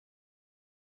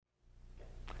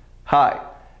Hi,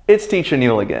 it's Teacher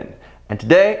Neil again, and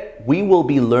today we will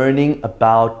be learning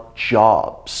about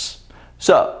jobs.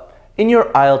 So, in your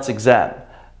IELTS exam,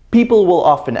 people will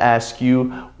often ask you,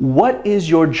 what is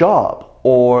your job?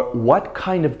 Or what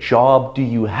kind of job do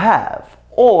you have?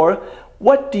 Or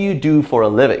what do you do for a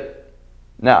living?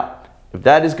 Now, if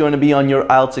that is going to be on your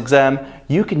IELTS exam,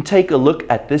 you can take a look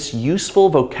at this useful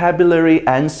vocabulary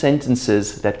and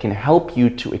sentences that can help you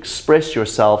to express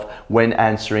yourself when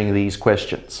answering these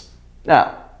questions.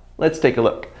 Now, let's take a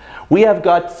look. We have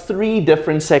got three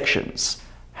different sections: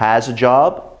 has a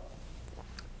job,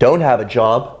 don't have a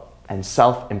job, and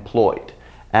self-employed.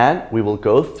 And we will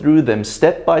go through them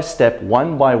step by step,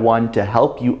 one by one, to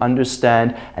help you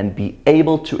understand and be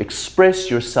able to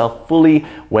express yourself fully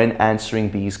when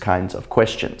answering these kinds of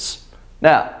questions.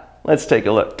 Now, let's take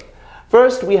a look.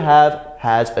 First, we have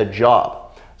has a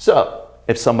job. So,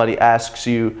 if somebody asks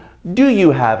you, do you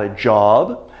have a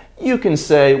job? You can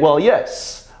say, well,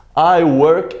 yes, I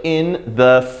work in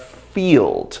the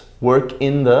field. Work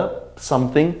in the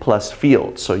something plus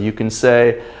field. So you can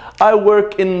say, I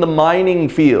work in the mining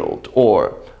field,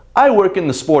 or I work in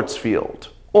the sports field,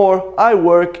 or I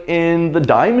work in the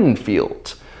diamond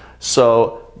field.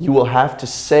 So you will have to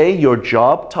say your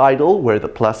job title where the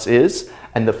plus is,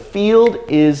 and the field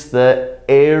is the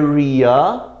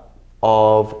area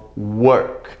of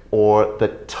work, or the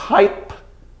type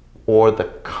or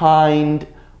the kind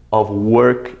of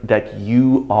work that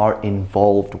you are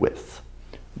involved with.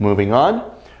 Moving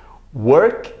on.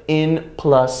 Work in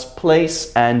plus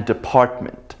place and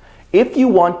department. If you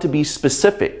want to be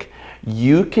specific,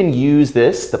 you can use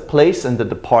this, the place and the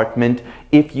department,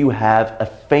 if you have a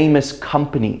famous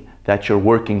company that you're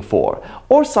working for,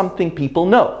 or something people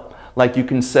know. Like you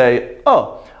can say,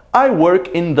 oh, I work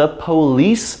in the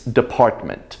police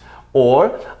department,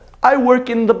 or I work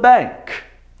in the bank,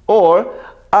 or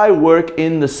I work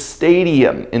in the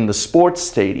stadium, in the sports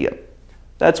stadium.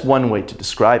 That's one way to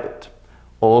describe it.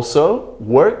 Also,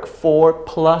 work for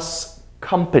plus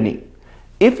company.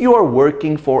 If you are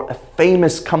working for a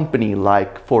famous company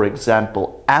like, for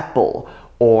example, Apple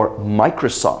or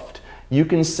Microsoft, you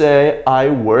can say, I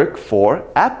work for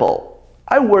Apple.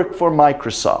 I work for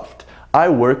Microsoft. I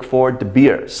work for De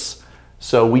Beers.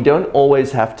 So we don't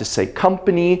always have to say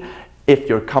company. If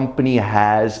your company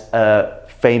has a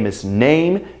famous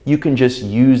name, you can just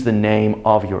use the name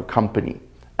of your company,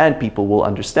 and people will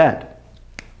understand.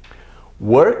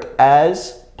 Work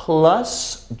as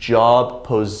plus job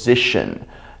position.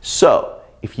 So,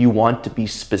 if you want to be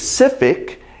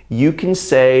specific, you can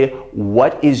say,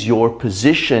 what is your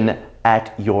position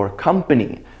at your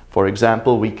company? For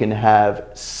example, we can have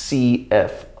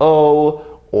CFO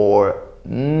or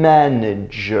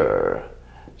manager.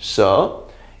 So,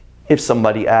 if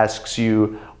somebody asks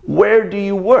you, where do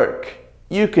you work?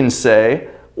 You can say,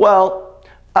 well,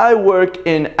 I work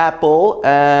in Apple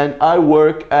and I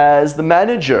work as the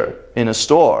manager in a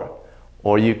store.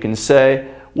 Or you can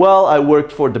say, well, I work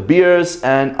for De Beers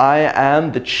and I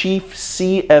am the chief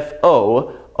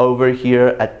CFO over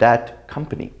here at that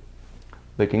company.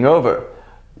 Looking over,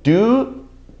 do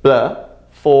the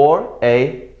for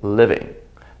a living.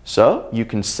 So you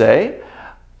can say,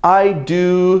 I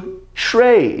do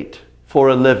trade for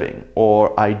a living,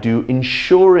 or I do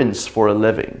insurance for a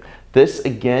living. This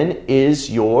again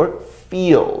is your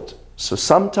field. So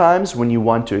sometimes when you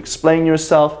want to explain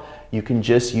yourself, you can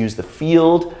just use the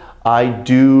field. I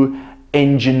do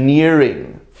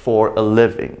engineering for a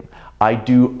living. I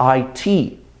do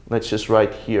IT. Let's just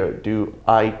write here, do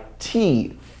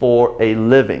IT for a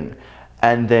living.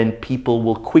 And then people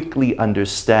will quickly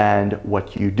understand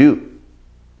what you do.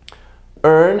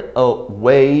 Earn a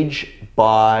wage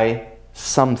by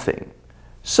something.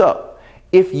 So,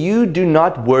 if you do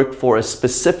not work for a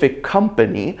specific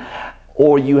company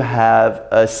or you have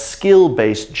a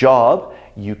skill-based job,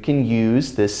 you can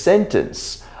use this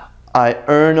sentence. I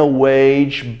earn a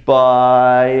wage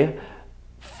by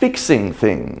fixing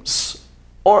things.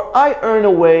 Or I earn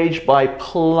a wage by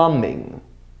plumbing.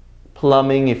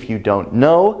 Plumbing, if you don't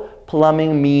know,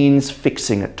 plumbing means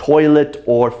fixing a toilet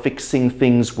or fixing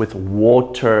things with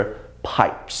water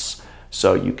pipes.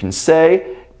 So you can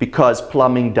say, because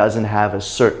plumbing doesn't have a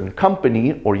certain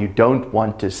company, or you don't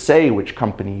want to say which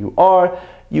company you are,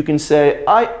 you can say,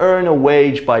 I earn a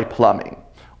wage by plumbing,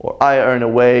 or I earn a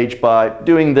wage by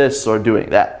doing this or doing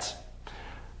that.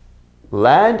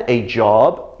 Land a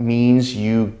job means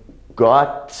you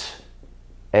got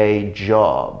a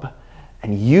job.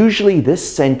 And usually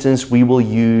this sentence we will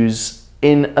use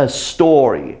in a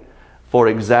story. For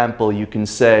example, you can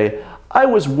say, I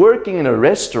was working in a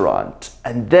restaurant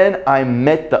and then I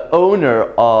met the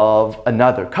owner of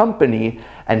another company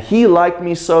and he liked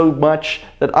me so much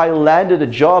that I landed a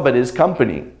job at his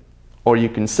company. Or you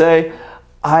can say,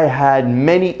 I had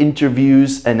many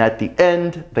interviews and at the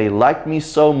end they liked me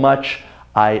so much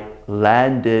I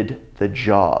landed the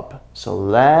job. So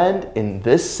land in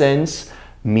this sense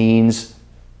means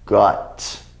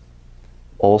got.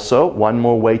 Also, one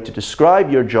more way to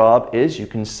describe your job is you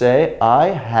can say, I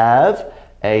have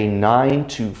a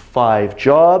 9-to-5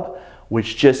 job,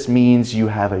 which just means you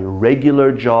have a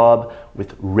regular job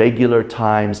with regular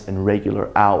times and regular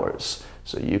hours.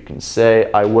 So you can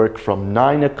say, I work from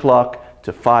 9 o'clock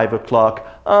to 5 o'clock.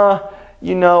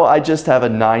 You know, I just have a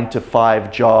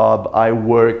 9-to-5 job. I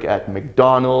work at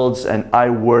McDonald's and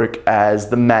I work as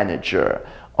the manager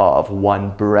of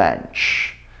one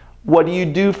branch. What do you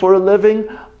do for a living?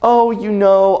 Oh, you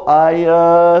know,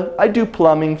 I do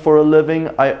plumbing for a living.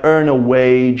 I earn a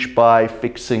wage by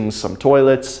fixing some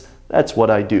toilets. That's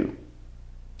what I do.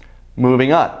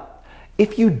 Moving on.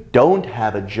 If you don't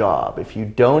have a job, if you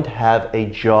don't have a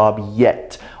job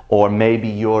yet, or maybe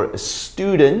you're a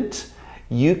student,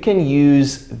 you can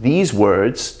use these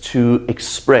words to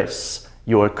express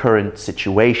your current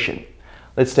situation.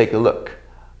 Let's take a look.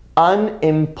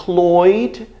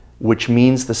 Unemployed, which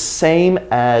means the same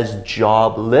as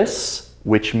jobless,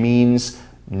 which means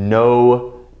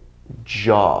no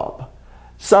job.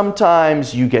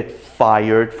 Sometimes you get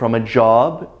fired from a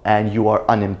job and you are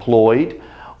unemployed.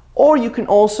 Or you can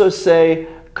also say,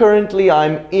 currently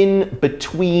I'm in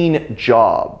between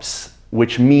jobs,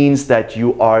 which means that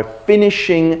you are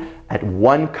finishing at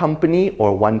one company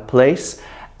or one place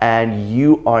and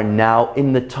you are now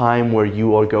in the time where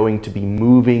you are going to be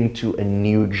moving to a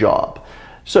new job.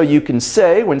 So you can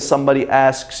say, when somebody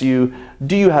asks you,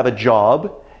 do you have a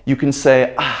job? You can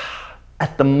say,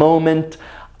 at the moment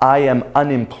I am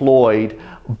unemployed,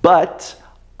 but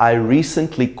I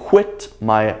recently quit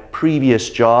my previous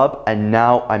job and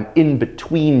now I'm in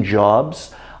between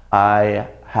jobs. I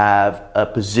have a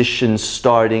position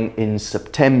starting in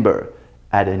September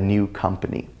at a new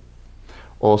company.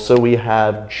 Also, we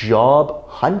have job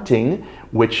hunting,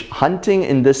 which hunting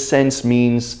in this sense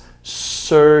means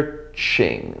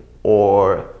searching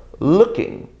or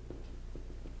looking.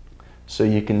 So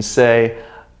you can say,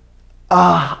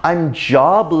 I'm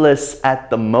jobless at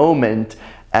the moment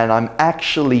and I'm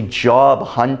actually job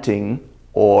hunting,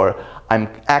 or I'm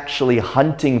actually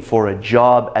hunting for a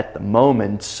job at the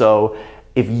moment. So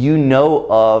if you know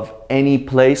of any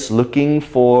place looking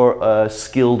for a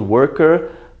skilled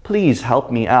worker, please help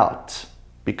me out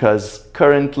because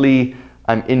currently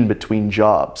I'm in between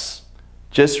jobs.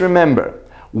 Just remember,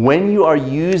 when you are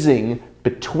using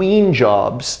between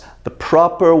jobs, the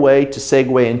proper way to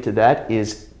segue into that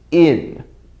is in.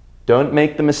 Don't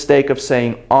make the mistake of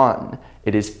saying on.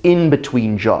 It is in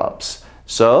between jobs.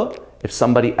 So if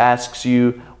somebody asks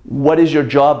you, what is your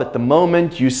job at the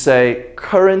moment? You say,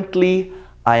 currently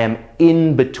I am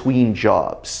in between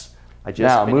jobs.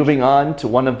 Now, moving on to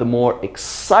one of the more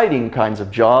exciting kinds of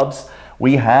jobs,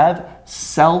 we have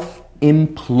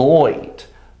self-employed.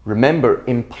 Remember,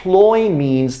 employ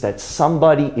means that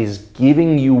somebody is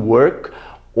giving you work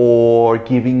or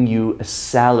giving you a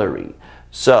salary.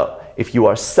 So, if you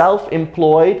are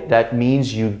self-employed, that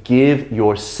means you give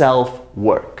yourself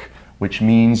work, which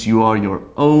means you are your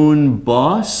own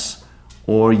boss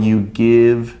or you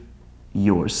give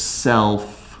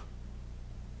yourself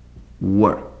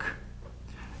work.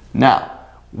 Now,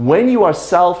 when you are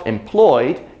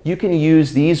self-employed, you can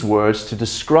use these words to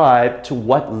describe to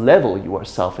what level you are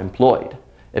self-employed.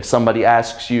 If somebody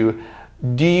asks you,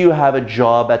 do you have a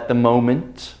job at the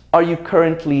moment? Are you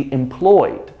currently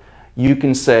employed? You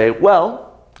can say,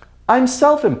 well, I'm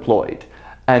self-employed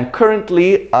and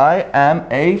currently I am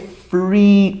a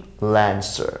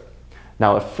freelancer.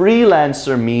 Now, a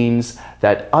freelancer means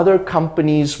that other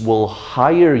companies will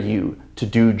hire you to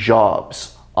do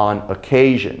jobs on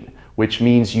occasion, which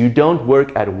means you don't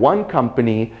work at one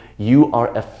company, you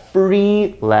are a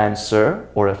freelancer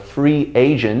or a free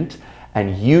agent,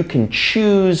 and you can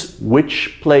choose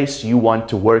which place you want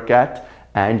to work at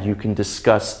and you can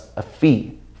discuss a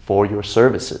fee for your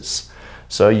services.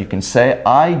 So you can say,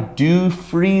 I do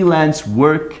freelance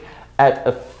work at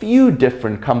a few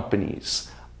different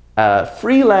companies. A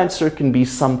freelancer can be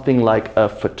something like a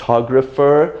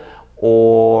photographer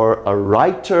or a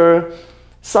writer,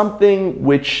 something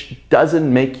which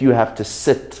doesn't make you have to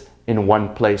sit in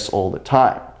one place all the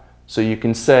time. So you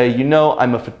can say, you know,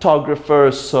 I'm a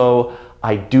photographer, so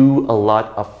I do a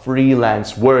lot of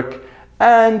freelance work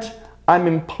and I'm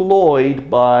employed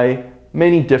by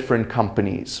many different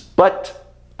companies,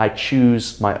 but I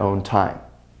choose my own time.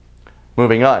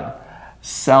 Moving on.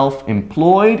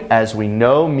 Self-employed, as we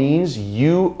know, means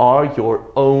you are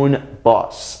your own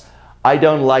boss. I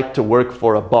don't like to work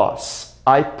for a boss.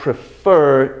 I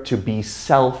prefer to be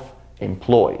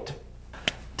self-employed.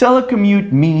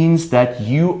 Telecommute means that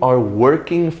you are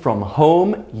working from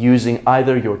home using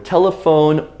either your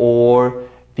telephone or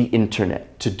the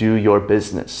internet to do your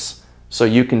business. So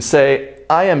you can say,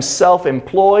 I am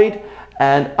self-employed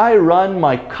and I run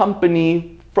my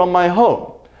company from my home.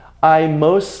 I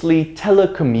mostly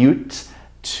telecommute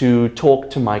to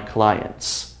talk to my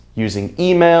clients using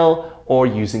email or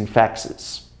using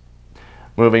faxes.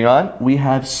 Moving on, we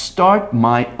have start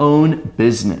my own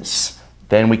business.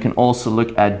 Then we can also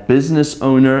look at business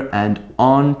owner and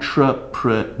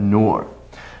entrepreneur.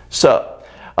 So,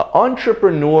 an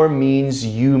entrepreneur means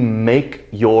you make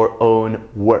your own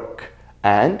work.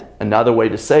 And another way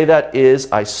to say that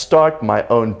is I start my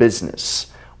own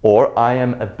business, or I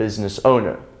am a business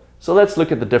owner. So let's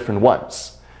look at the different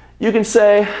ones. You can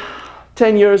say,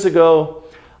 10 years ago,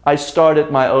 I started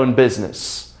my own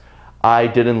business. I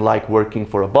didn't like working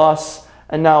for a boss,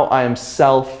 and now I am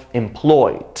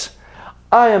self-employed.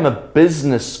 I am a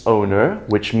business owner,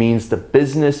 which means the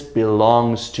business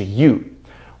belongs to you.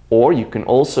 Or you can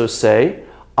also say,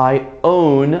 I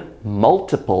own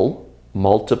multiple,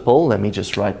 let me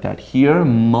just write that here,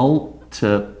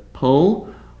 multiple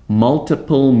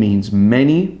means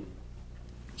many.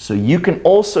 So you can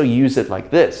also use it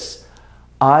like this.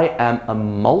 I am a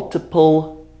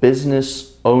multiple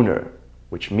business owner,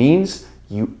 which means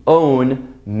you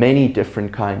own many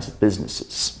different kinds of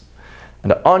businesses.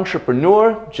 And an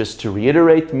entrepreneur, just to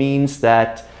reiterate, means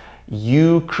that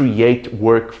you create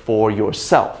work for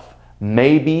yourself.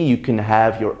 Maybe you can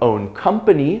have your own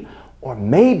company, or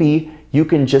maybe you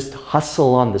can just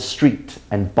hustle on the street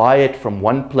and buy it from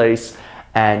one place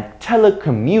and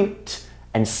telecommute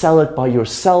and sell it by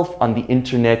yourself on the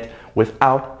internet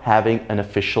without having an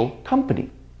official company.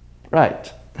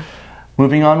 Right.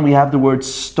 Moving on, we have the word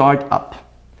startup.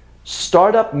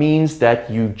 Startup means that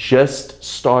you just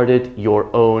started your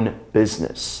own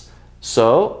business.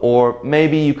 So, or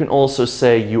maybe you can also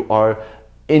say you are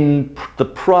in the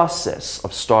process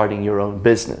of starting your own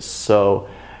business. So,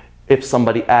 if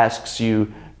somebody asks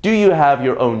you, do you have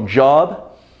your own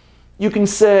job? You can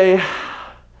say,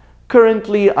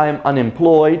 currently I am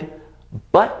unemployed,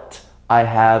 but I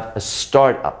have a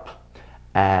startup.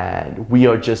 And we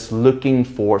are just looking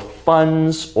for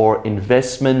funds or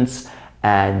investments,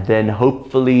 and then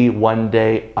hopefully one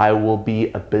day I will be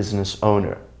a business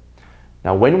owner.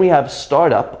 Now, when we have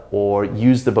startup or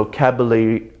use the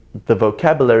vocabulary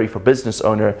for business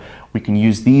owner, we can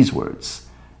use these words: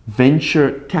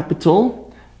 venture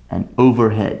capital and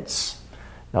overheads.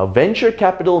 Now, venture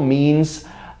capital means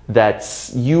that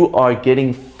you are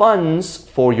getting funds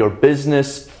for your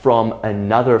business from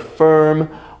another firm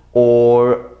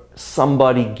or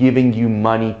somebody giving you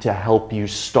money to help you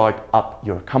start up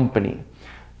your company.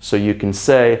 So you can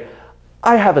say,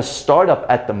 I have a startup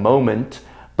at the moment,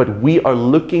 but we are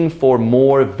looking for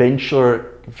more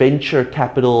venture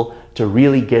capital to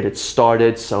really get it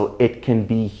started so it can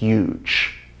be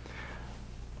huge.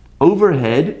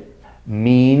 Overhead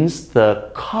means the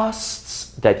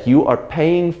costs that you are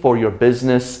paying for your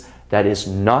business that is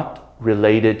not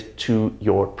related to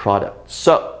your product.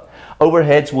 So,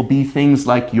 overheads will be things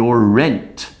like your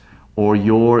rent or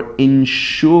your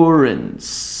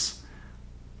insurance,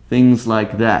 things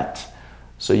like that.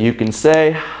 So you can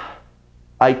say,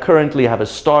 I currently have a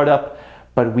startup,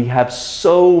 but we have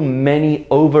so many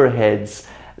overheads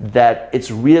that it's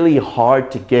really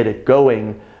hard to get it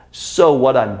going. So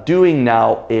what I'm doing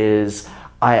now is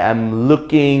I'm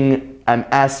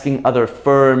asking other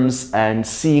firms and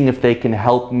seeing if they can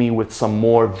help me with some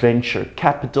more venture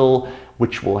capital,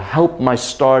 which will help my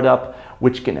startup,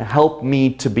 which can help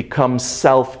me to become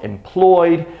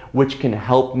self-employed, which can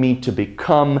help me to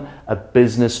become a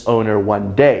business owner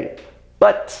one day.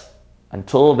 But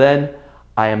until then,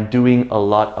 I am doing a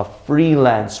lot of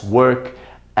freelance work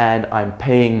and I'm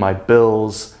paying my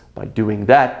bills by doing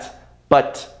that.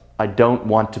 But I don't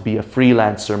want to be a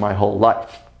freelancer my whole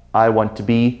life. I want to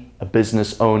be a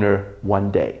business owner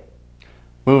one day.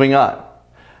 Moving on.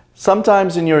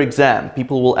 Sometimes in your exam,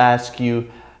 people will ask you,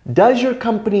 does your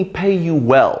company pay you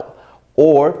well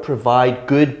or provide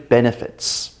good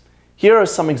benefits? Here are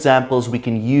some examples we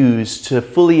can use to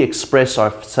fully express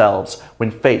ourselves when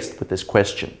faced with this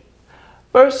question.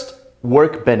 First,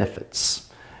 work benefits.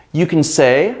 You can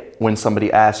say, when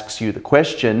somebody asks you the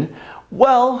question,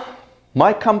 well,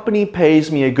 my company pays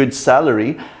me a good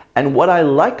salary, and what I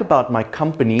like about my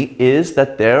company is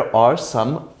that there are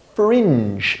some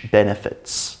fringe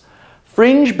benefits.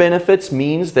 Fringe benefits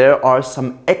means there are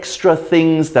some extra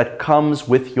things that comes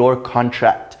with your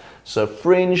contract. So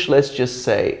fringe, let's just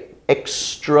say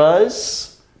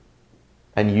extras,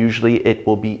 and usually it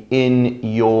will be in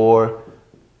your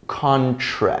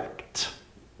contract.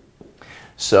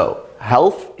 So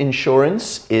health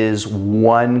insurance is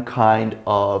one kind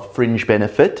of fringe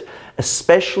benefit,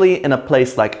 especially in a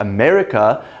place like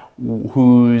America,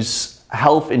 whose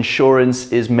health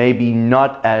insurance is maybe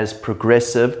not as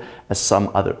progressive as some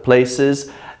other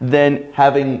places. Then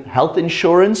having health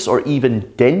insurance or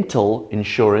even dental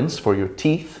insurance for your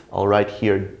teeth, I'll write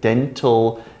here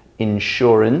dental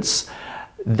insurance,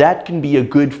 that can be a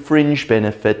good fringe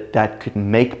benefit that could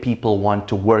make people want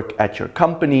to work at your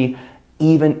company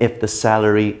even if the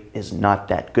salary is not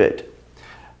that good.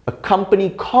 A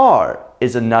company car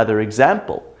is another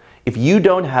example. If you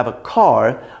don't have a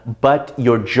car, but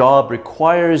your job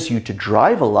requires you to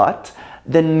drive a lot,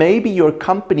 then maybe your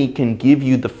company can give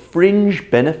you the fringe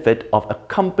benefit of a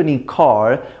company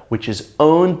car, which is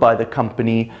owned by the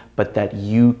company, but that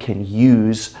you can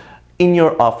use in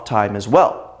your off time as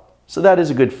well. So that is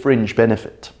a good fringe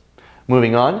benefit.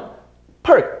 Moving on,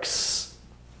 perks.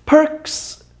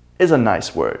 Perks is a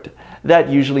nice word. That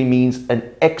usually means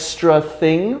an extra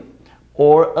thing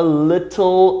or a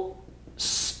little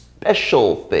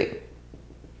special thing.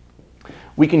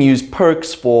 We can use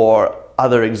perks for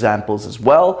other examples as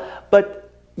well,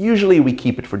 but usually we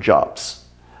keep it for jobs.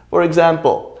 For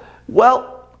example,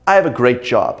 well, I have a great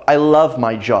job. I love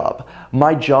my job.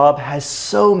 My job has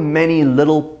so many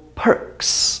little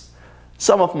perks.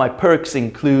 Some of my perks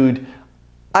include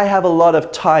I have a lot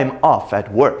of time off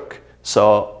at work,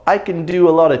 so I can do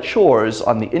a lot of chores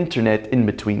on the internet in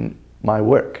between my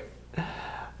work.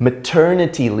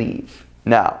 Maternity leave.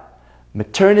 Now,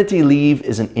 maternity leave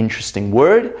is an interesting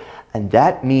word, and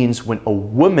that means when a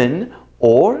woman,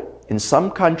 or in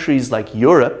some countries like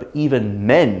Europe, even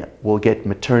men will get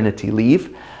maternity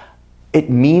leave. It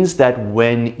means that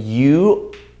when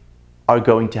you are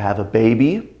going to have a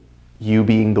baby, you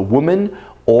being the woman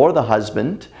or the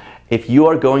husband, if you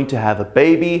are going to have a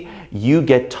baby, you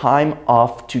get time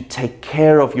off to take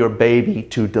care of your baby,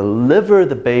 to deliver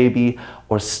the baby,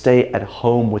 or stay at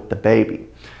home with the baby.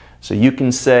 So you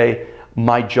can say,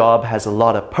 my job has a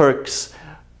lot of perks.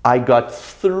 I got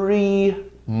 3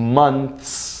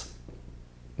 months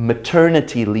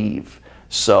maternity leave.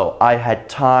 So I had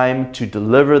time to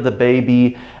deliver the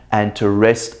baby and to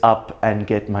rest up and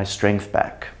get my strength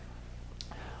back.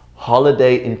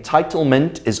 Holiday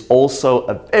entitlement is also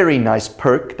a very nice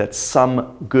perk that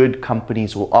some good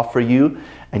companies will offer you,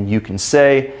 and you can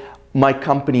say, my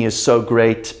company is so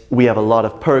great, we have a lot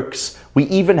of perks, we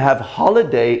even have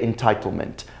holiday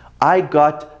entitlement. I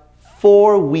got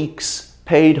 4 weeks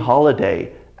paid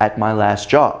holiday at my last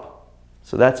job.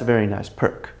 So that's a very nice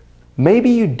perk.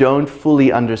 Maybe you don't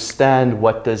fully understand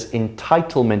what does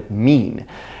entitlement mean.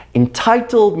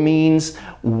 Entitled means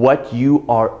what you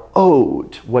are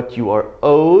owed,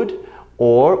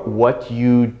 or what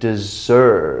you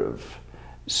deserve.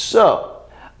 So,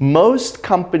 most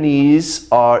companies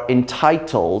are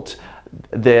entitled,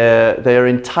 they're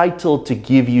entitled to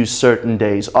give you certain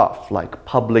days off, like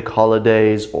public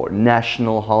holidays or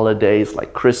national holidays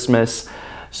like Christmas.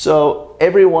 So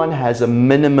everyone has a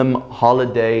minimum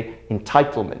holiday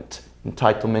entitlement.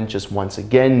 Entitlement just once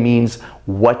again means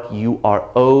what you are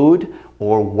owed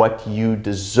or what you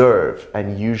deserve,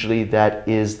 and usually that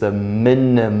is the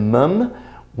minimum,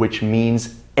 which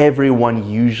means everyone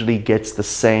usually gets the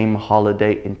same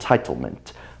holiday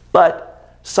entitlement.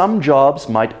 But some jobs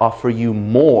might offer you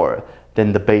more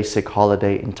than the basic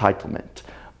holiday entitlement.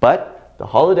 But the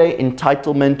holiday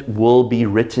entitlement will be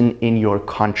written in your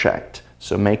contract.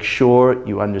 So make sure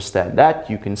you understand that.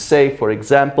 You can say, for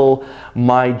example,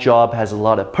 my job has a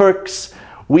lot of perks.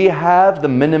 We have the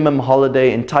minimum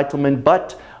holiday entitlement,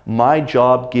 but my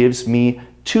job gives me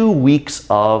 2 weeks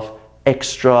of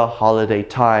extra holiday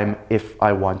time if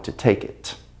I want to take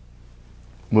it.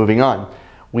 Moving on,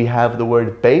 we have the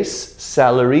word base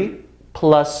salary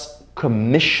plus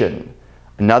commission.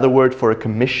 Another word for a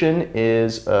commission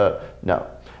is,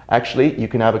 actually you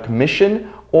can have a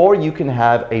commission or you can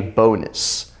have a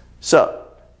bonus. So,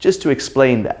 just to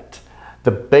explain that,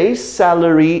 the base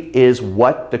salary is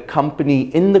what the company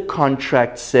in the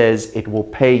contract says it will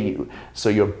pay you. So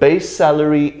your base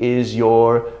salary is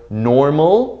your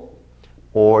normal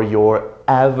or your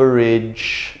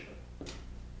average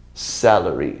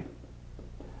salary.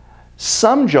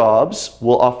 Some jobs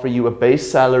will offer you a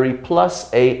base salary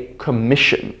plus a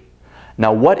commission.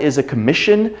 Now, what is a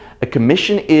commission? A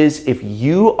commission is if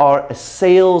you are a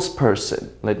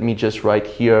salesperson. Let me just write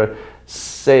here,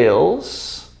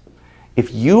 sales.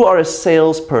 If you are a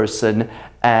salesperson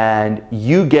and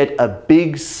you get a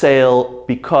big sale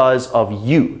because of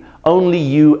you, only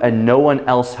you and no one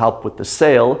else helped with the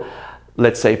sale,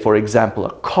 let's say for example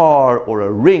a car or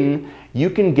a ring, you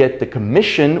can get the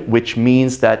commission, which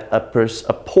means that a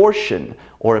portion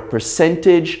or a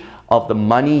percentage of the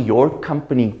money your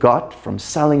company got from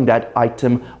selling that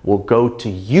item will go to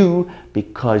you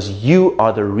because you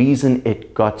are the reason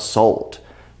it got sold.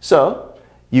 So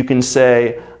you can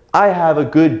say, I have a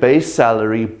good base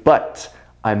salary, but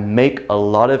I make a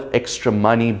lot of extra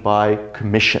money by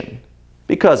commission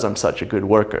because I'm such a good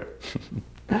worker.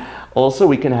 Also,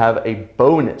 we can have a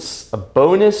bonus. A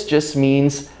bonus just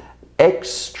means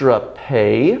extra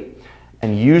pay.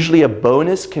 And usually a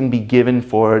bonus can be given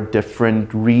for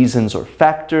different reasons or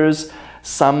factors.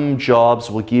 Some jobs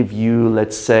will give you,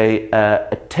 let's say, an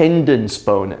attendance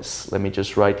bonus. Let me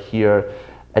just write here,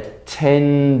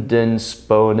 attendance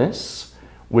bonus,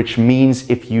 which means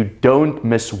if you don't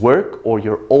miss work or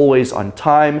you're always on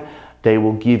time, they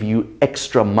will give you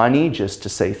extra money just to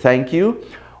say thank you.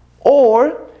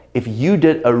 Or if you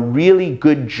did a really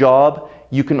good job,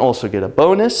 you can also get a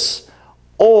bonus.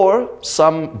 Or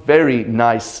some very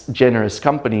nice, generous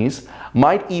companies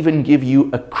might even give you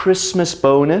a Christmas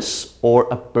bonus or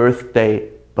a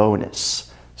birthday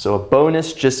bonus. So a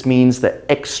bonus just means the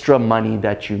extra money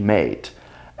that you made,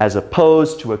 as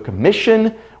opposed to a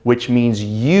commission, which means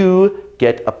you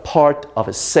get a part of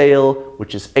a sale,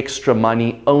 which is extra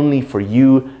money only for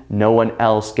you. No one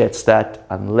else gets that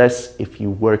unless if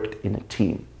you worked in a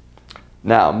team.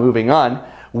 Now, moving on,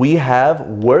 we have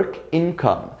work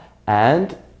income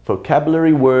and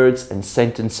vocabulary words and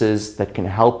sentences that can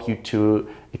help you to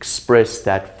express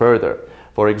that further.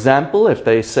 For example, if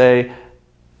they say,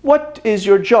 what is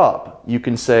your job? You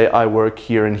can say, I work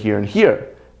here and here and here.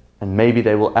 And maybe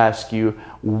they will ask you,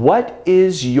 what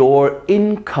is your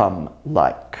income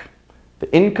like?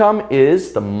 The income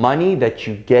is the money that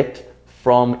you get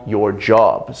from your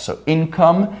job. So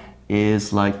income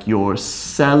is like your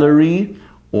salary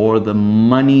or the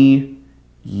money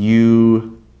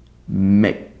you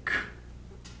make.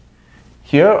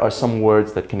 Here are some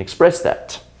words that can express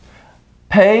that.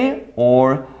 Pay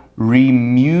or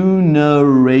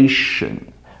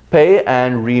remuneration. Pay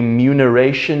and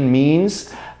remuneration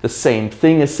means the same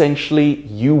thing essentially.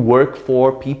 You work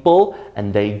for people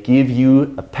and they give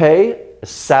you a pay, a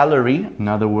salary.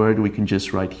 Another word we can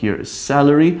just write here is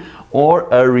salary, or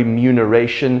a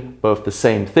remuneration, both the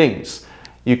same things.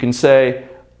 You can say,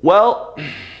 well,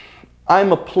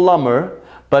 I'm a plumber,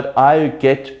 but I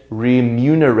get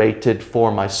remunerated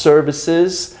for my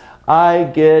services. I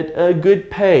get a good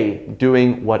pay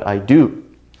doing what I do.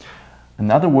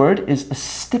 Another word is a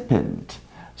stipend.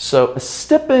 So a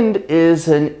stipend is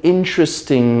an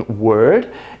interesting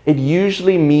word. It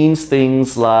usually means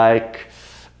things like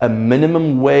a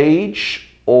minimum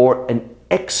wage or an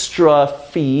extra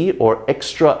fee or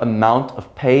extra amount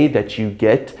of pay that you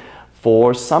get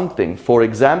for something. For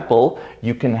example,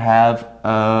 you can have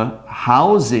a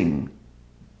housing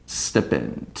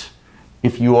stipend.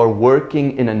 If you are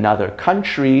working in another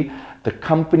country, the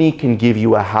company can give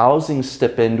you a housing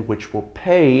stipend which will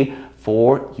pay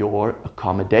for your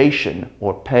accommodation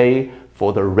or pay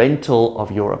for the rental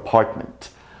of your apartment.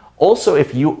 Also,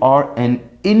 if you are an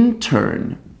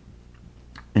intern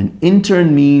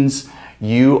means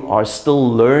you are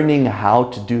still learning how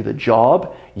to do the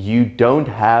job. You don't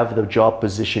have the job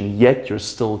position yet, you're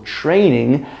still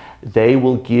training. They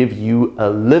will give you a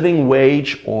living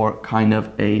wage or kind of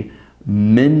a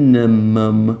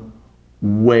minimum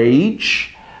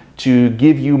wage to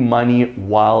give you money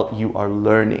while you are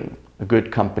learning. A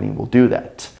good company will do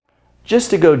that.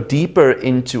 Just to go deeper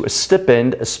into a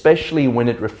stipend, especially when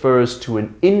it refers to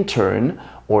an intern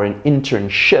or an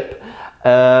internship,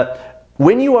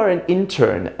 when you are an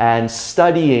intern and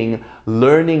studying,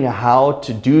 learning how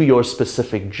to do your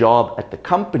specific job at the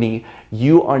company,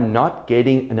 you are not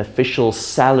getting an official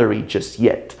salary just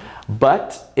yet.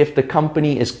 But if the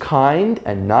company is kind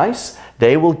and nice,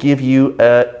 they will give you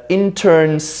an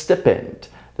intern stipend.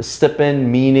 The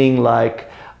stipend meaning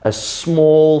like a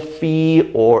small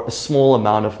fee or a small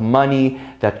amount of money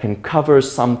that can cover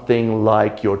something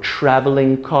like your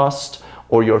traveling cost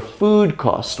or your food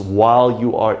cost while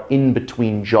you are in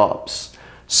between jobs.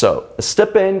 So a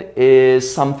stipend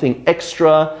is something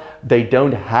extra. They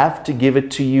don't have to give it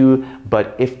to you,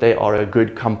 but if they are a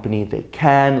good company, they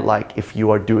can. Like if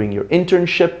you are doing your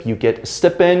internship, you get a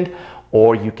stipend,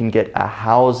 or you can get a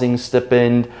housing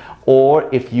stipend, or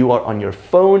if you are on your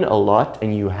phone a lot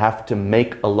and you have to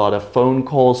make a lot of phone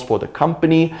calls for the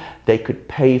company, they could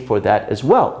pay for that as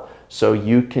well. So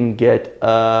you can get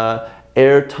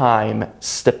airtime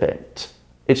stipend.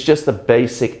 It's just a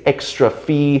basic extra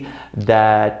fee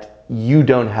that you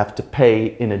don't have to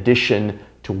pay in addition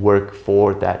to work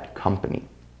for that company.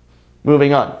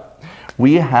 Moving on,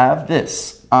 we have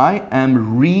this. I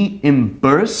am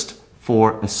reimbursed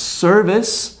for a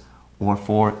service or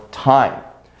for time.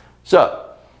 So,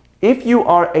 if you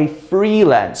are a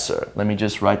freelancer, let me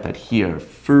just write that here,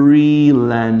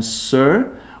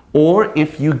 freelancer, or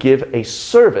if you give a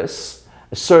service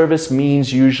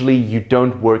means usually you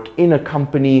don't work in a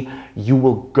company, you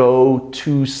will go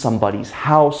to somebody's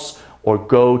house or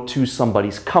go to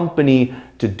somebody's company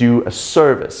to do a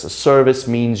service. A service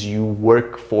means you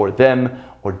work for them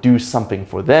or do something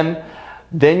for them.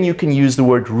 Then you can use the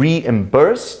word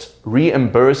reimbursed.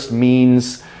 Reimbursed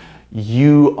means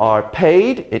you are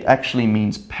paid. It actually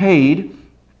means paid.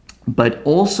 But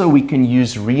also we can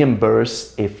use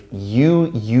reimburse if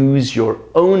you use your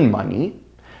own money.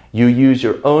 You use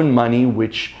your own money,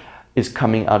 which is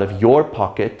coming out of your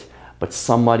pocket, but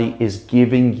somebody is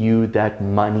giving you that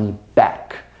money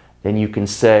back. Then you can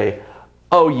say,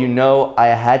 oh, you know, I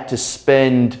had to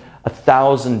spend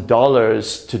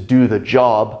 $1,000 to do the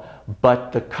job,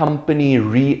 but the company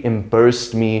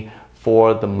reimbursed me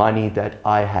for the money that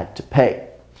I had to pay.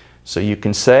 So you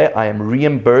can say, I am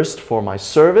reimbursed for my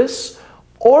service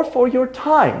or for your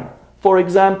time. For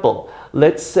example,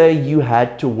 let's say you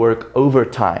had to work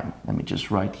overtime. Let me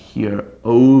just write here,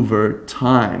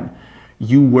 overtime.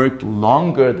 You worked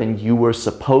longer than you were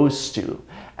supposed to,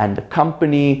 and the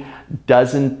company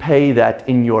doesn't pay that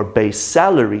in your base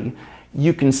salary.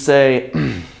 You can say,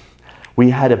 we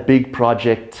had a big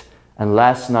project and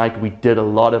last night we did a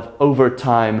lot of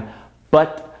overtime,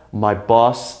 but my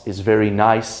boss is very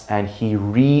nice and he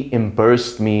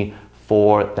reimbursed me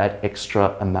for that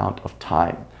extra amount of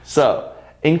time. So,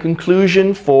 in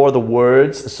conclusion, for the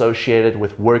words associated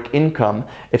with work income,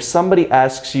 if somebody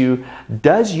asks you,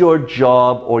 does your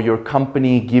job or your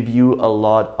company give you a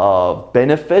lot of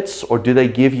benefits, or do they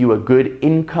give you a good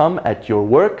income at your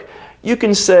work? You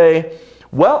can say,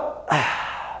 well,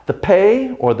 the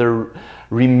pay or the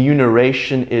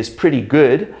remuneration is pretty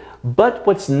good, but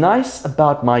what's nice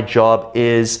about my job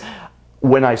is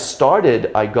when I started,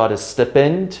 I got a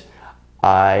stipend.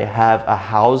 I have a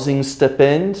housing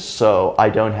stipend, so I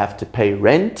don't have to pay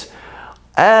rent.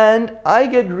 And I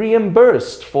get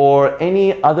reimbursed for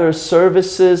any other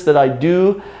services that I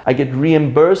do. I get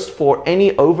reimbursed for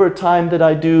any overtime that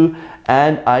I do.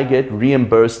 And I get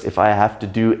reimbursed if I have to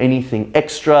do anything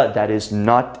extra that is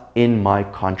not in my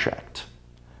contract.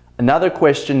 Another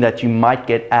question that you might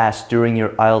get asked during your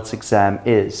IELTS exam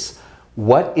is,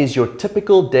 what is your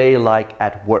typical day like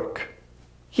at work?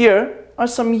 Here are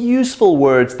some useful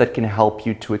words that can help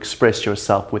you to express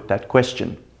yourself with that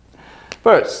question.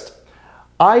 First,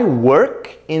 I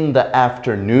work in the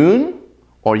afternoon,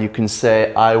 or you can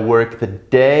say I work the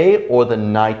day or the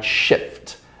night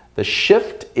shift. The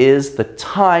shift is the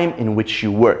time in which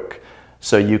you work.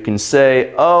 So you can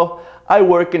say, oh, I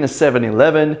work in a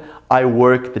 7-Eleven, I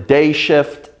work the day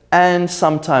shift, and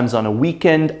sometimes on a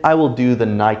weekend I will do the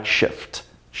night shift.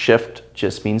 Shift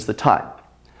just means the time.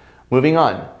 Moving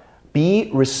on. Be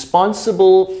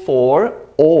responsible for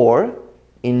or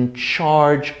in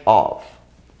charge of.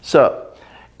 So,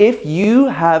 if you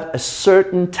have a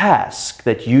certain task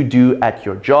that you do at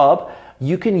your job,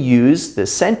 you can use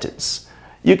this sentence.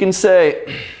 You can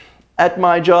say, at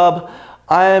my job,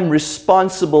 I am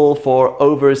responsible for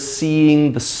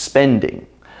overseeing the spending.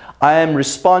 I am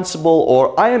responsible,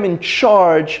 or I am in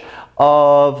charge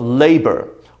of labor,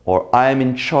 or I am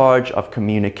in charge of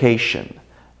communication.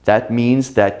 That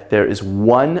means that there is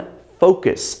one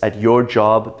focus at your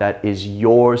job that is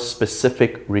your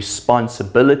specific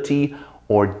responsibility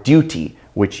or duty,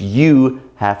 which you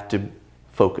have to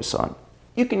focus on.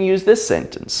 You can use this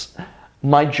sentence.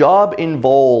 My job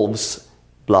involves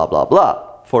blah, blah,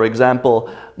 blah. For example,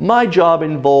 my job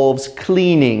involves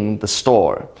cleaning the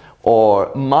store,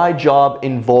 or my job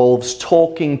involves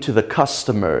talking to the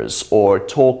customers or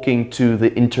talking to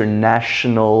the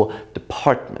international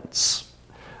departments.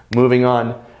 Moving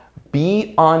on,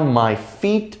 be on my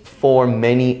feet for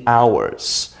many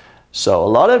hours. So a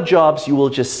lot of jobs you will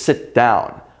just sit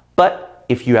down, but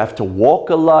if you have to walk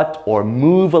a lot or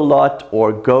move a lot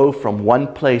or go from one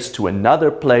place to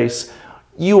another place,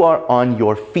 you are on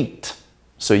your feet.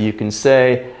 So you can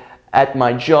say, at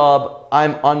my job,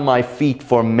 I'm on my feet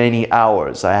for many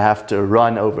hours. I have to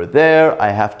run over there,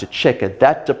 I have to check at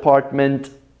that department.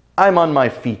 I'm on my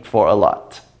feet for a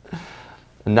lot.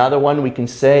 Another one we can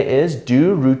say is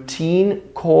do routine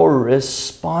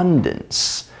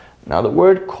correspondence. Now, the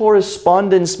word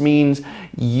correspondence means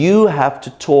you have to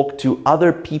talk to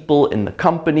other people in the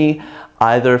company,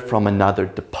 either from another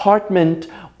department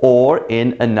or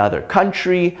in another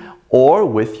country or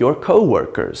with your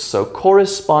co-workers. So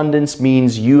correspondence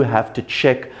means you have to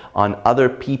check on other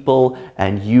people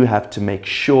and you have to make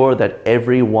sure that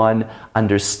everyone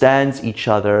understands each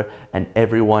other and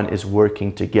everyone is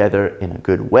working together in a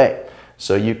good way.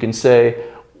 So you can say,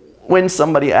 when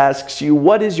somebody asks you,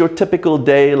 what is your typical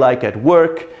day like at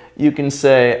work? You can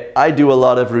say, I do a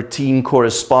lot of routine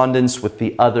correspondence with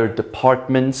the other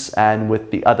departments and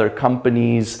with the other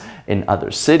companies in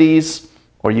other cities.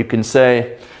 Or you can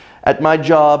say, at my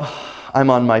job,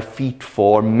 I'm on my feet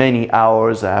for many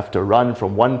hours. I have to run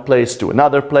from one place to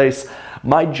another place.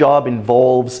 My job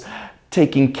involves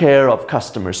taking care of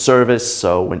customer service.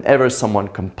 So whenever someone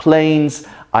complains,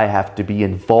 I have to be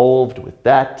involved with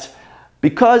that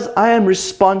because I am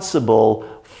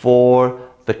responsible for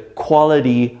the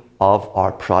quality of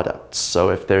our products. So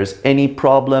if there's any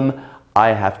problem, I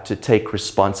have to take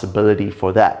responsibility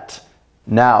for that.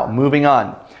 Now, moving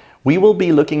on, we will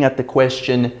be looking at the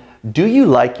question, do you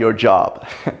like your job?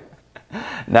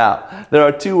 Now, there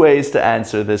are two ways to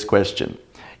answer this question.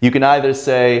 You can either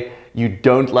say you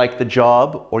don't like the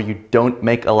job or you don't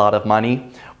make a lot of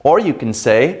money, or you can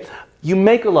say you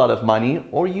make a lot of money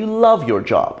or you love your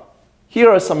job. Here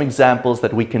are some examples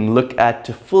that we can look at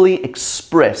to fully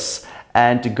express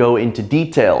and to go into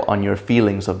detail on your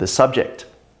feelings of the subject.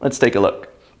 Let's take a look.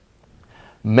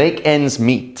 Make ends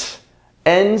meet.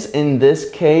 Ends in this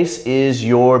case is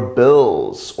your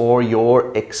bills or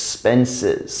your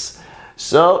expenses.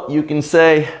 So you can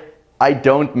say, I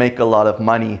don't make a lot of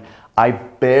money. I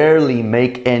barely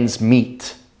make ends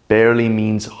meet. Barely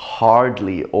means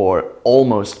hardly or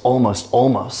almost.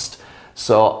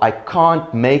 So I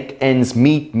can't make ends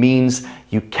meet means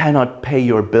you cannot pay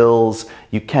your bills.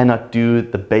 You cannot do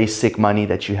the basic money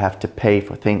that you have to pay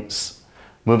for things.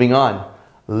 Moving on,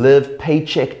 live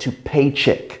paycheck to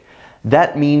paycheck.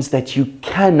 That means that you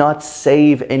cannot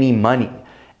save any money.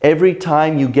 Every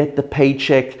time you get the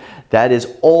paycheck, that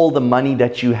is all the money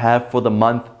that you have for the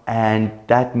month, and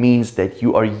that means that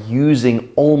you are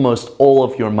using almost all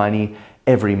of your money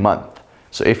every month.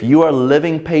 So if you are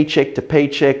living paycheck to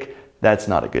paycheck, that's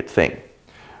not a good thing.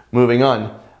 Moving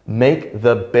on, make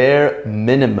the bare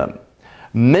minimum.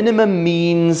 Minimum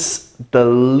means the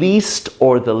least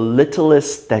or the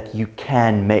littlest that you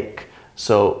can make.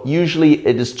 So usually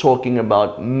it is talking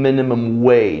about minimum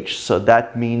wage. So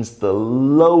that means the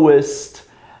lowest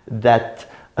that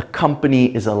a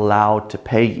company is allowed to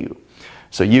pay you.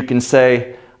 So you can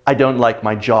say, I don't like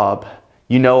my job.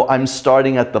 You know, I'm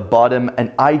starting at the bottom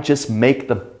and I just make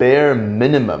the bare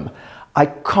minimum. I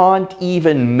can't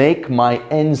even make my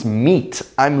ends meet.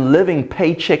 I'm living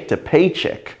paycheck to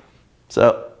paycheck.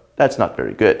 So that's not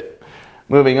very good.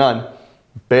 Moving on.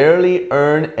 Barely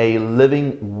earn a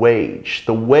living wage.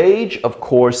 The wage, of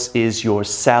course, is your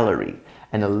salary.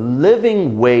 And a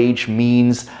living wage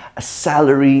means a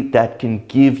salary that can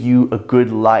give you a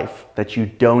good life, that you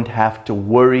don't have to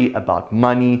worry about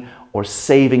money or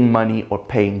saving money or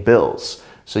paying bills.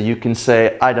 So you can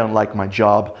say, I don't like my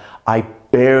job. I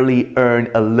barely earn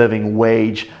a living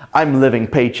wage. I'm living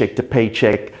paycheck to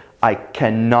paycheck. I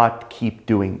cannot keep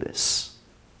doing this.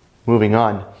 Moving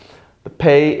on. The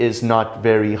pay is not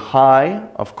very high.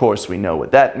 Of course, we know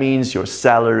what that means. Your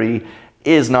salary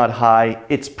is not high.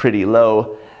 It's pretty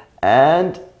low.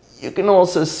 And you can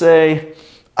also say,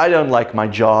 I don't like my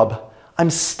job.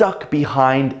 I'm stuck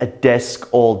behind a desk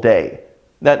all day.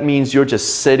 That means you're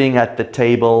just sitting at the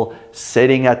table,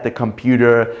 sitting at the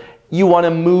computer. You want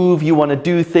to move, you want to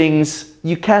do things.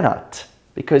 You cannot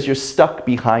because you're stuck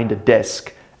behind a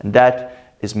desk. And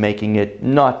that is making it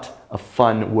not a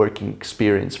fun working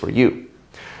experience for you.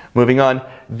 Moving on,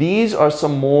 these are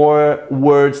some more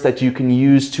words that you can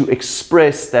use to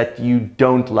express that you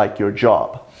don't like your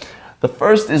job. The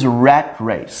first is rat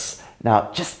race.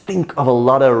 Now, just think of a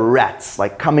lot of rats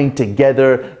like coming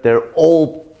together. They're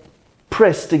all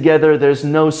pressed together. There's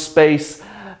no space.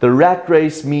 The rat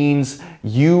race means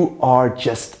you are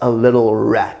just a little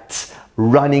rat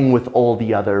running with all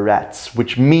the other rats,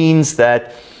 which means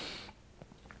that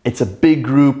it's a big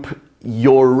group.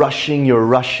 You're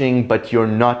rushing, but you're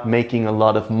not making a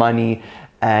lot of money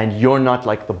and you're not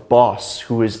like the boss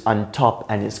who is on top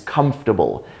and is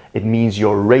comfortable. It means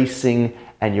you're racing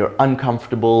and you're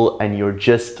uncomfortable and you're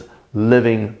just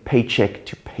living paycheck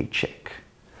to paycheck.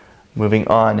 Moving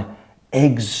on,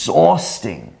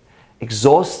 exhausting.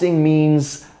 Exhausting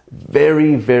means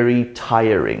very, very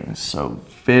tiring. So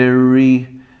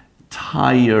very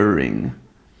tiring.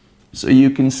 So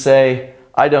you can say,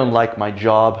 I don't like my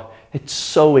job. it's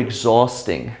so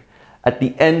exhausting. At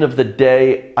the end of the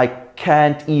day, I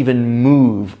can't even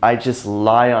move. I just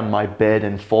lie on my bed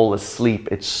and fall asleep.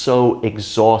 It's so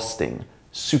exhausting.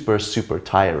 Super, super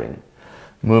tiring.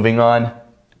 Moving on,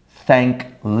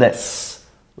 thankless.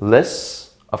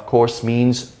 Less, of course,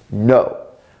 means no.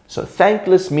 So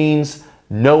thankless means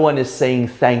no one is saying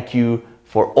thank you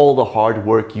for all the hard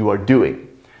work you are doing.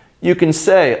 You can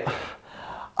say,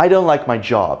 I don't like my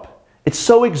job. It's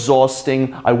so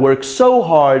exhausting. I work so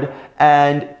hard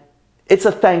and it's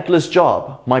a thankless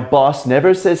job. My boss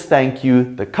never says thank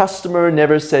you. The customer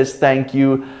never says thank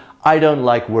you. I don't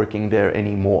like working there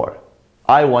anymore.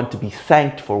 I want to be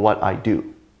thanked for what I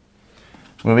do.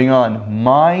 Moving on,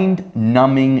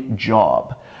 mind-numbing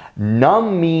job.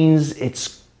 Numb means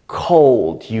it's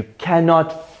cold. You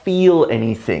cannot feel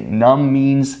anything. Numb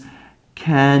means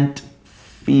can't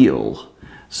feel.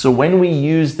 So when we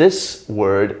use this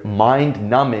word,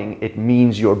 mind-numbing, it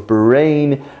means your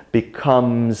brain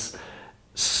becomes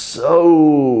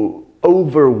so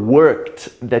overworked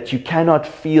that you cannot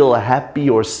feel happy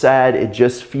or sad. It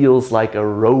just feels like a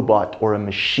robot or a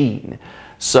machine.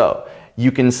 So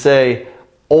you can say,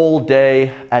 all day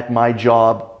at my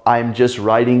job, I'm just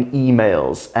writing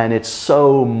emails and it's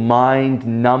so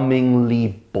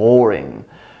mind-numbingly boring.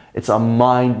 It's a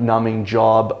mind-numbing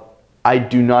job. I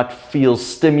do not feel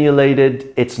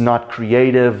stimulated. It's not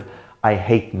creative. I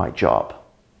hate my job.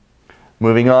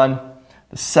 Moving on,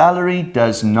 the salary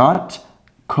does not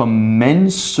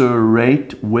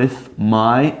commensurate with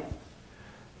my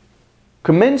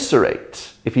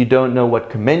commensurate. If you don't know what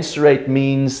commensurate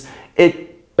means,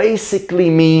 it basically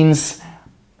means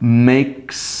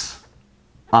makes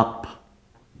up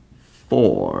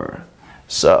for.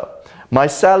 So, my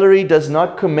salary does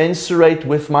not commensurate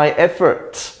with my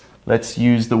effort. Let's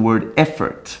use the word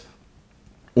effort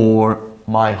or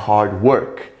my hard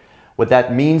work. What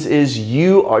that means is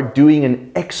you are doing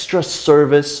an extra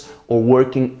service or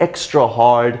working extra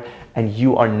hard and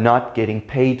you are not getting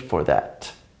paid for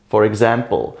that. For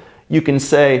example, you can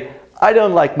say, I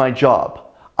don't like my job.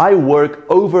 I work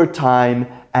overtime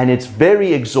and it's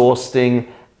very exhausting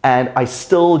and I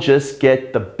still just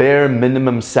get the bare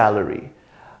minimum salary.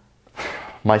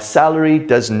 My salary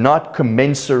does not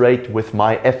commensurate with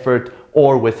my effort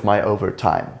or with my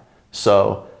overtime.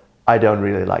 So I don't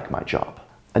really like my job.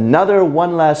 Another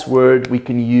one last word we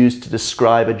can use to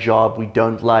describe a job we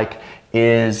don't like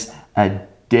is a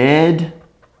dead-end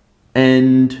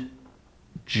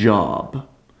job.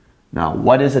 Now,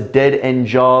 what is a dead-end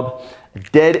job? A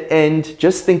dead end,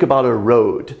 just think about a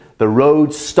road. The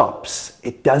road stops.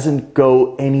 It doesn't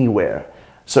go anywhere.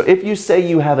 So if you say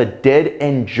you have a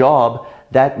dead-end job,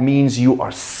 that means you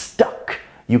are stuck.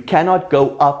 You cannot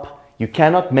go up. You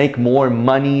cannot make more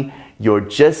money. You're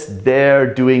just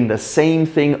there doing the same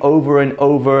thing over and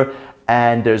over,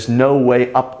 and there's no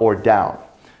way up or down.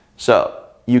 So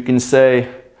you can say,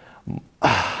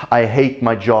 I hate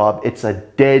my job. It's a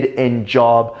dead-end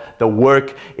job. The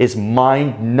work is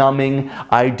mind-numbing.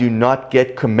 I do not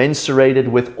get commensurated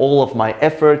with all of my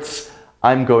efforts.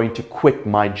 I'm going to quit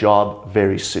my job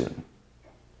very soon.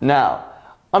 Now,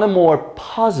 on a more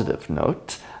positive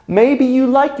note, maybe you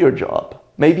like your job.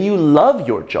 Maybe you love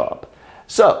your job.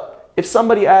 So, if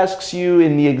somebody asks you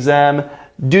in the exam,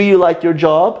 do you like your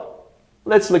job?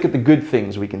 Let's look at the good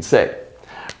things we can say.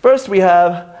 First we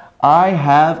have, I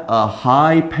have a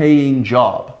high-paying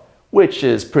job, which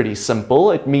is pretty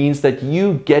simple. It means that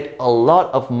you get a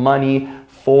lot of money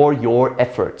for your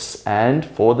efforts and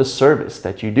for the service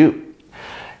that you do.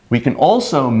 We can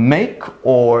also make,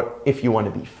 or if you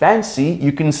want to be fancy,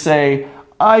 you can say,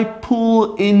 I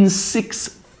pull in 6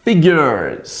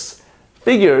 figures.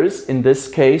 Figures in this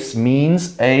case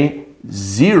means a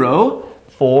 0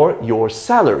 for your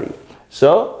salary.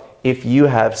 So if you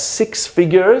have 6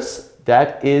 figures,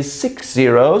 that is 6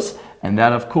 zeros, and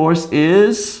that of course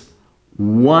is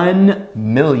 1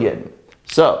 million.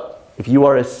 So if you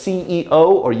are a CEO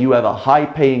or you have a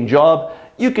high-paying job,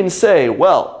 you can say,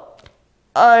 well,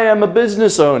 I am a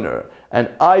business owner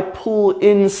and I pull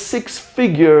in 6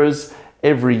 figures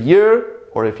every year,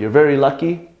 or if you're very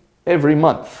lucky, every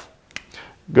month.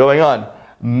 Going on,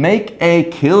 make a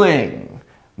killing.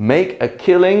 Make a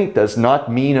killing does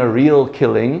not mean a real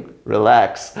killing.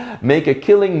 Relax. Make a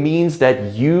killing means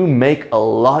that you make a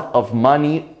lot of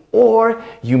money or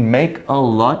you make a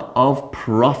lot of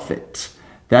profit.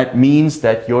 That means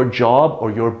that your job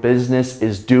or your business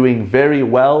is doing very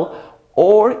well,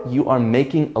 or you are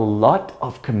making a lot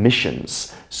of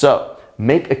commissions. So,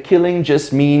 make a killing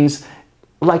just means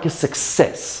like a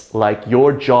success, like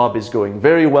your job is going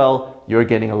very well, you're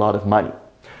getting a lot of money.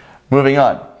 Moving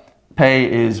on.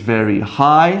 Pay is very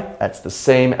high. That's the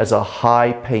same as a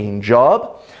high-paying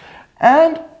job.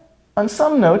 And on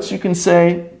some notes, you can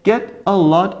say, get a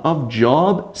lot of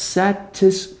job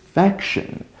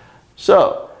satisfaction.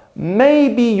 So,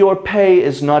 maybe your pay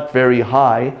is not very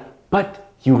high,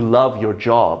 but you love your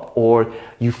job, or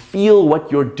you feel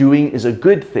what you're doing is a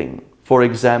good thing. For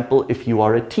example, if you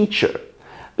are a teacher,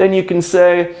 then you can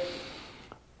say,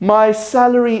 my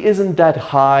salary isn't that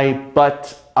high,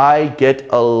 but I get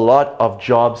a lot of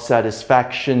job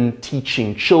satisfaction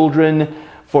teaching children.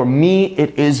 For me,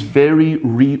 it is very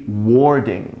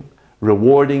rewarding.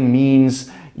 Rewarding means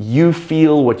you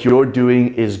feel what you're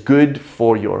doing is good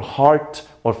for your heart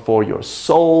or for your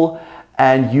soul,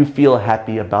 and you feel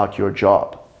happy about your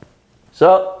job.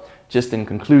 So, just in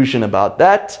conclusion about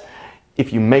that,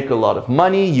 if you make a lot of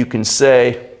money, you can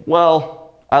say,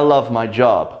 well, I love my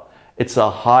job. It's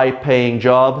a high-paying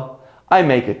job. I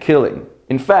make a killing.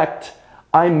 In fact,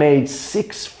 I made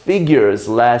 6 figures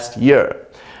last year.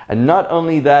 And not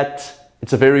only that,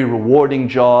 it's a very rewarding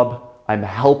job. I'm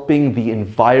helping the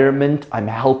environment. I'm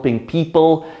helping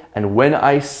people. And when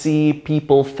I see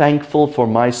people thankful for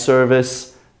my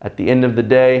service, at the end of the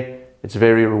day, it's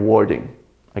very rewarding.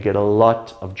 I get a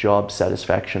lot of job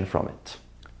satisfaction from it.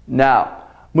 Now,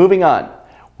 moving on.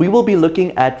 We will be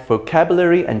looking at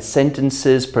vocabulary and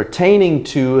sentences pertaining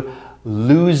to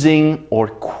losing or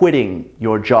quitting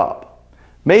your job.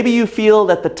 Maybe you feel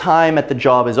that the time at the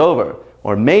job is over,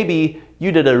 or maybe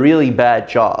you did a really bad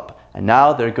job and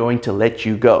now they're going to let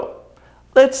you go.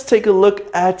 Let's take a look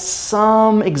at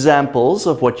some examples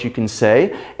of what you can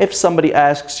say if somebody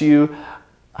asks you,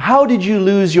 how did you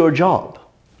lose your job?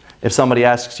 If somebody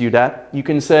asks you that, you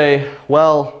can say,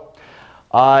 well,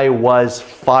 I was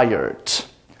fired.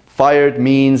 Fired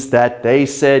means that they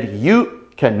said, you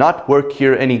cannot work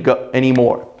here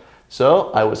anymore.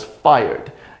 So I was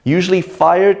fired. Usually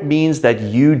fired means that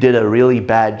you did a really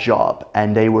bad job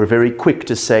and they were very quick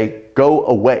to say, go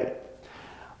away.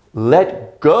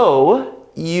 Let go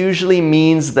usually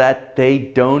means that they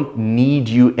don't need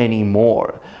you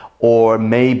anymore. Or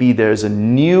maybe there's a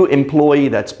new employee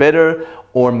that's better,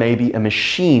 or maybe a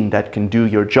machine that can do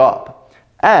your job.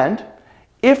 And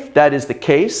if that is the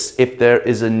case, if there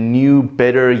is a new,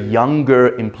 better,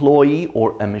 younger employee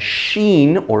or a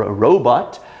machine or a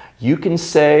robot, you can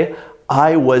say,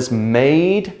 I was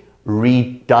made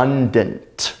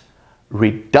redundant.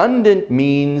 Redundant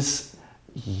means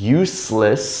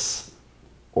useless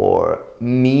or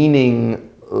meaningless.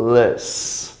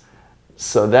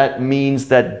 So that means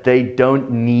that they don't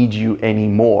need you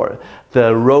anymore.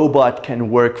 The robot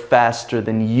can work faster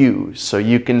than you. So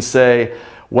you can say,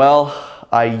 well,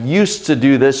 I used to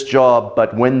do this job,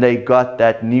 but when they got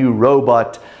that new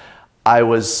robot, I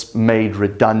was made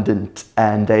redundant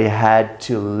and they had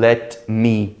to let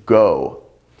me go.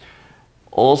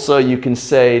 Also, you can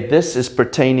say this is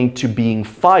pertaining to being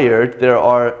fired. There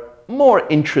are more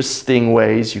interesting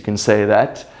ways you can say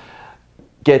that.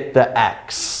 Get the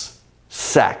axe,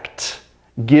 sacked,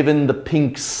 given the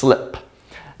pink slip.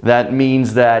 That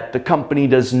means that the company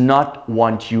does not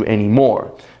want you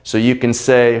anymore. So you can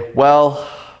say, well,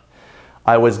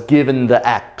 I was given the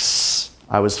axe.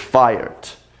 I was fired.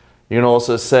 You can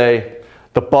also say,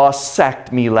 the boss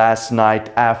sacked me last night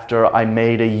after I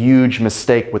made a huge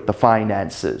mistake with the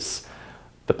finances.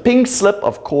 The pink slip,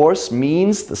 of course,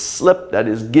 means the slip that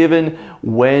is given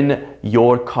when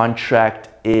your contract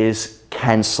is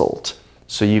cancelled.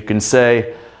 So you can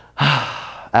say,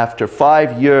 after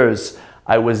 5 years,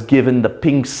 I was given the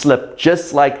pink slip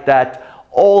just like that,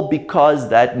 all because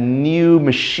that new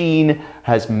machine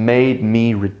has made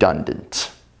me redundant.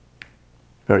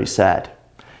 Very sad.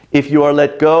 If you are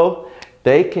let go,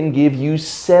 they can give you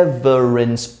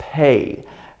severance pay.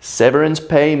 Severance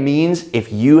pay means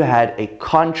if you had a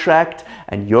contract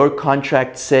and your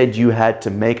contract said you had to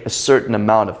make a certain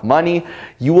amount of money,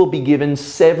 you will be given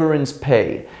severance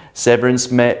pay. Severance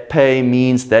pay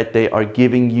means that they are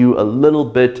giving you a little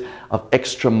bit of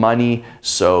extra money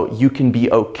so you can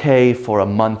be okay for a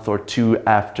month or two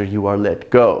after you are let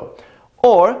go.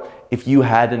 Or if you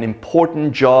had an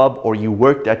important job or you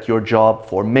worked at your job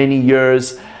for many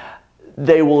years,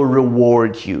 they will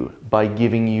reward you by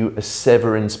giving you a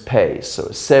severance pay.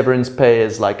 So severance pay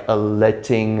is like a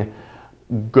letting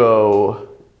go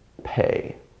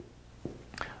pay.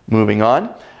 Moving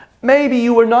on, maybe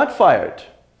you were not fired.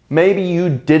 Maybe you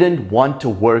didn't want to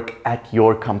work at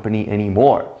your company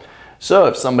anymore. So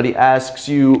if somebody asks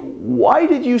you, why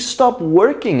did you stop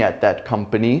working at that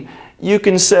company? You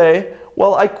can say,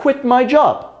 well, I quit my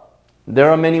job. There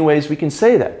are many ways we can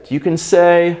say that. You can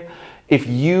say, if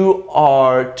you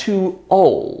are too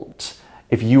old,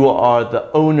 if you are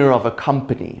the owner of a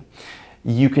company,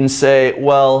 you can say,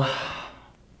 well,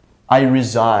 I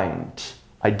resigned.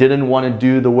 I didn't want to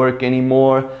do the work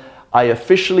anymore. I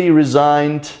officially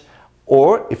resigned.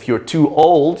 Or if you're too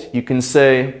old, you can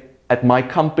say, at my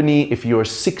company, if you're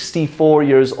 64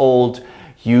 years old,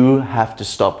 you have to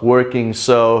stop working.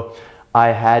 So I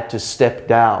had to step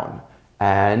down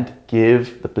and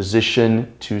give the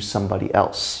position to somebody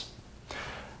else.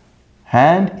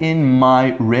 Hand in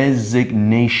my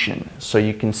resignation. So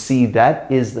you can see that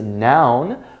is the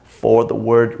noun for the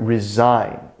word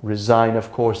resign. Resign,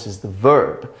 of course, is the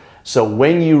verb. So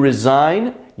when you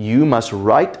resign, you must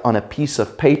write on a piece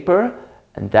of paper,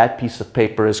 and that piece of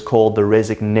paper is called the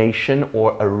resignation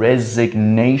or a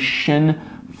resignation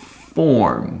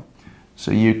form.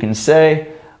 So you can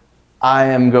say, I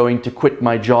am going to quit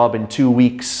my job in 2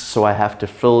 weeks, so I have to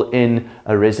fill in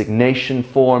a resignation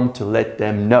form to let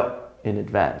them know in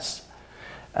advance.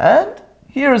 And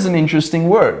here is an interesting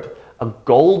word, a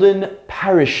golden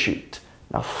parachute.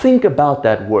 Now think about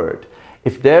that word.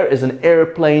 If there is an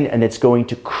airplane and it's going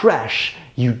to crash,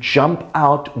 you jump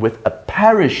out with a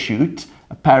parachute.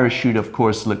 A parachute, of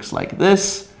course, looks like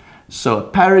this. So a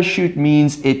parachute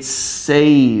means it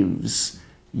saves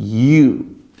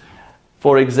you.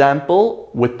 For example,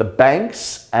 with the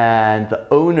banks and the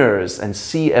owners and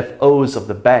CFOs of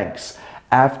the banks,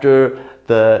 after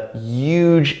the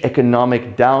huge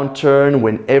economic downturn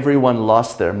when everyone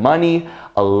lost their money,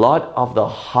 a lot of the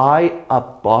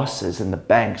high-up bosses in the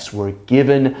banks were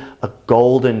given a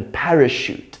golden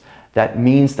parachute. That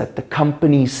means that the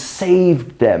company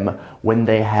saved them when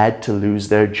they had to lose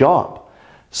their job.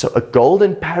 So a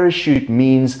golden parachute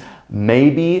means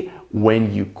maybe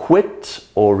when you quit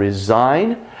or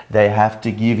resign, they have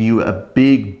to give you a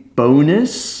big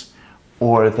bonus,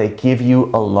 or they give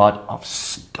you a lot of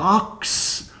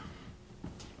stocks,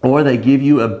 or they give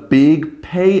you a big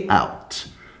payout.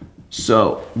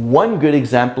 So one good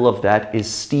example of that is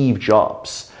Steve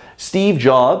Jobs. Steve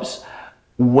Jobs,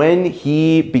 when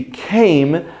he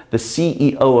became the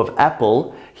CEO of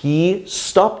Apple, he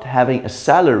stopped having a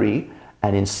salary,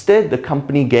 and instead the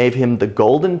company gave him the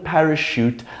golden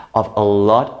parachute of a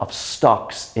lot of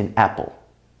stocks in Apple.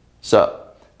 So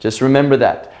just remember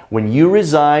that. When you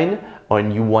resign or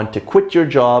when you want to quit your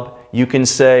job, you can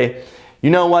say,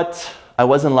 you know what, I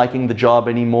wasn't liking the job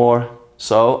anymore,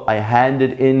 so I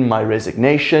handed in my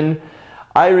resignation.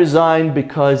 I resigned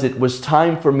because it was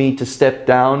time for me to step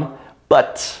down,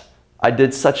 but I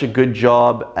did such a good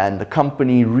job and the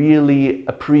company really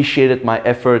appreciated my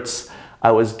efforts.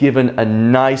 I was given a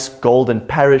nice golden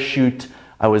parachute.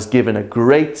 I was given a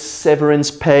great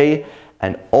severance pay,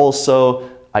 and also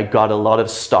I got a lot of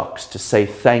stocks to say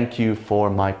thank you for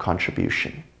my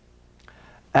contribution.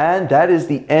 And that is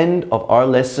the end of our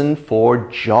lesson for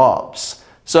jobs.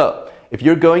 So if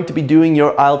you're going to be doing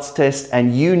your IELTS test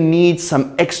and you need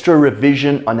some extra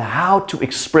revision on how to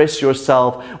express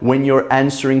yourself when you're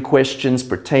answering questions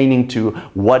pertaining to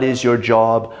what is your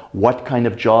job, what kind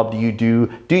of job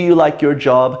do you like your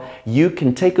job, you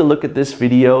can take a look at this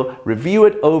video, review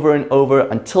it over and over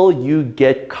until you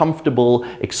get comfortable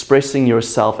expressing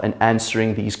yourself and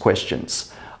answering these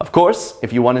questions. Of course,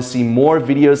 if you want to see more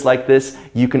videos like this,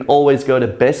 you can always go to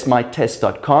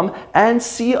bestmytest.com and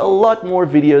see a lot more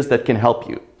videos that can help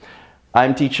you.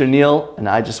 I'm Teacher Neil, and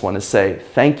I just want to say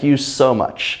thank you so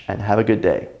much and have a good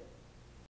day.